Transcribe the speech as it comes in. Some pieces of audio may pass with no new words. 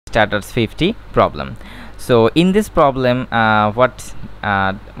starters 50 problem. So in this problem, what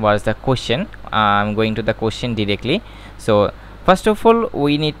was the question? I'm going to the question directly. So first of all,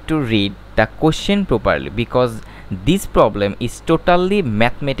 we need to read the question properly, because this problem is totally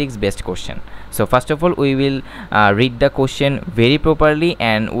mathematics based question. So first of all, we will read the question very properly,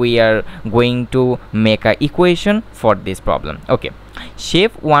 and we are going to make a equation for this problem. Okay,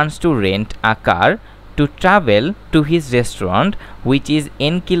 chef wants to rent a car to travel to his restaurant, which is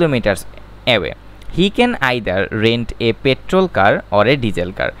n kilometers away. He can either rent a petrol car or a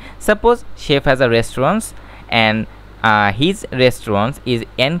diesel car. Suppose chef has a restaurant, and his restaurant is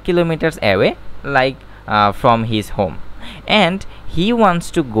n kilometers away, like from his home, and he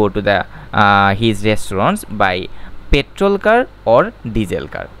wants to go to the his restaurants by petrol car or diesel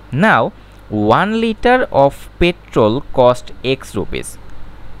car. Now 1 liter of petrol cost x rupees.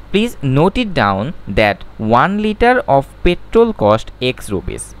 Please note it down that 1 liter of petrol cost x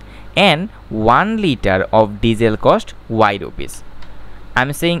rupees and 1 liter of diesel cost y rupees.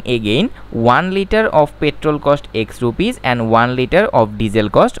 I'm saying again, 1 liter of petrol cost x rupees and 1 liter of diesel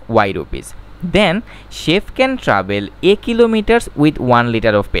cost y rupees. Then chef can travel a kilometers with 1 liter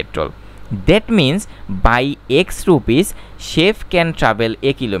of petrol. That means by x rupees chef can travel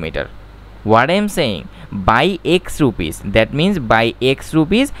a kilometer. What I am saying, by x rupees, that means by x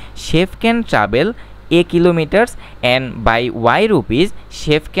rupees chef can travel a kilometers, and by y rupees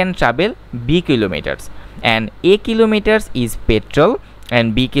chef can travel b kilometers, and a kilometers is petrol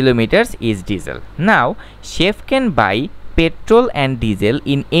and b kilometers is diesel. Now chef can buy petrol and diesel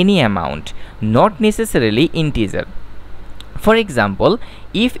in any amount, not necessarily integer. For example,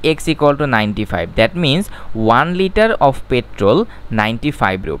 if x equal to 95, that means 1 liter of petrol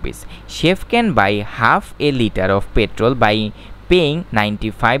 95 rupees. Chef can buy half a liter of petrol by paying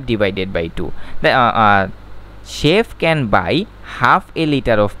 95 divided by 2. Chef can buy half a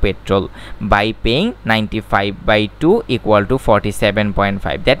liter of petrol by paying 95 by 2 equal to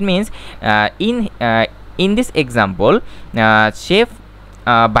 47.5. That means in this example, chef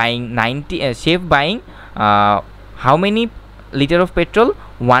buying how many liter of petrol?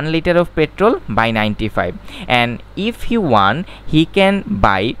 1 liter of petrol by 95, and if he want, he can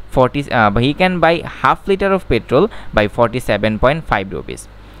buy half liter of petrol by 47.5 rupees.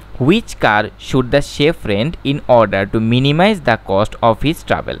 Which car should the chef rent in order to minimize the cost of his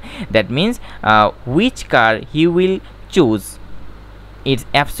travel? That means which car he will choose. It's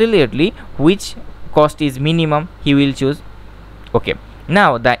absolutely which cost is minimum he will choose. Okay,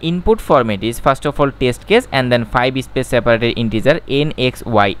 now the input format is first of all test case and then 5 space separated integer n x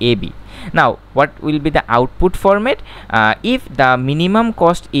y a b. Now what will be the output format? If the minimum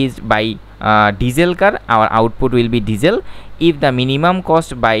cost is by diesel car, our output will be diesel. If the minimum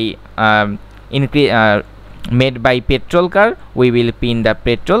cost by made by petrol car, we will pin the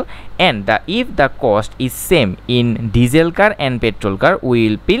petrol, and if the cost is same in diesel car and petrol car, we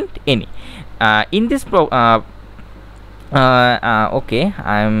will pin any. In this okay,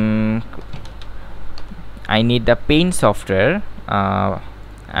 I need the Paint software.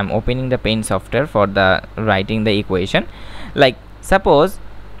 I'm opening the Paint software for the writing the equation. Like suppose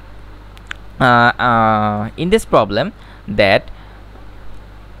in this problem that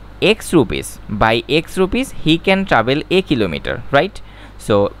x rupees, by x rupees he can travel a kilometer, right?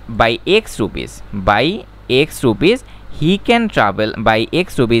 So by x rupees he can travel, by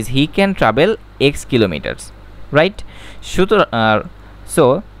x rupees he can travel x kilometers, right? So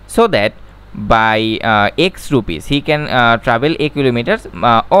that by x rupees he can travel a kilometers,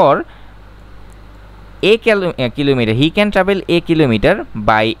 or a kilometer he can travel a kilometer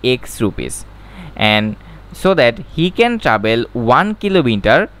by x rupees, and so that he can travel 1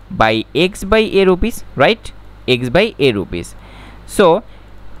 kilometer by x by a rupees, right? X by a rupees. So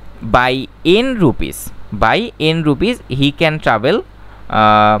by n rupees he can travel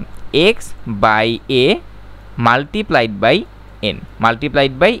x by a multiplied by n,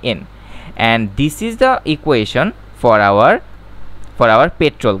 and this is the equation for our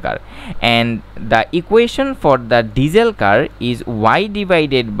petrol car, and the equation for the diesel car is y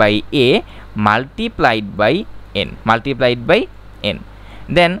divided by a multiplied by n,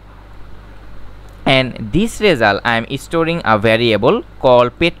 then, and this result I am storing a variable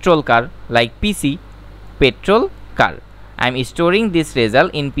called petrol car, like PC, petrol car. I am storing this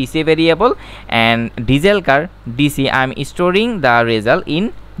result in PC variable, and diesel car DC I am storing the result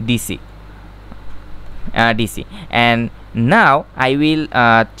in DC. And now I will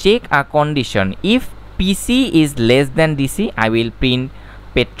check a condition. If PC is less than DC, I will print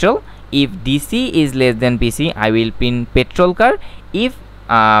petrol. If DC is less than PC, I will print petrol car. If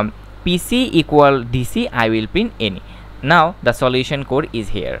PC equal DC, I will print any. Now the solution code is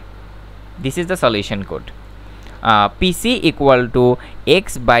here. This is the solution code. PC equal to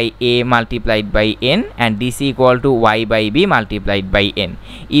x by a multiplied by n and DC equal to y by b multiplied by n.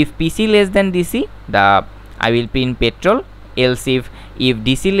 If PC less than DC, I will print petrol, else if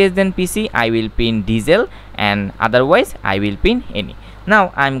DC less than PC, I will print diesel, and otherwise I will print any.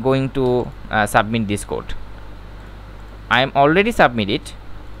 Now I am going to submit this code. I am already submitted.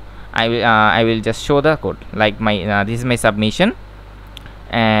 I will just show the code, like my this is my submission,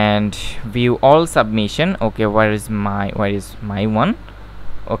 and view all submission. Okay, where is my one?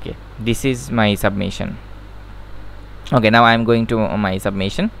 Okay, this is my submission. Okay, now I am going to my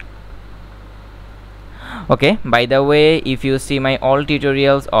submission. Okay, by the way, if you see my all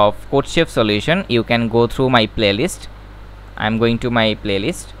tutorials of CodeChef solution, you can go through my playlist. I am going to my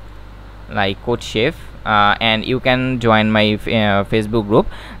playlist like CodeChef, and you can join my Facebook group,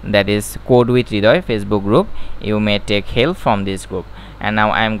 that is Code with Hridoy Facebook group. You may take help from this group. And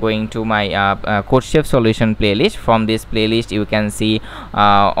now I am going to my CodeChef solution playlist. From this playlist you can see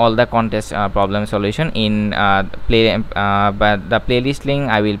all the contest problem solution in but the playlist link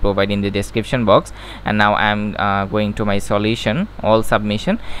I will provide in the description box. And now I am going to my solution, all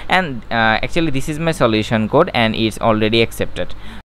submission, and actually this is my solution code and it's already accepted.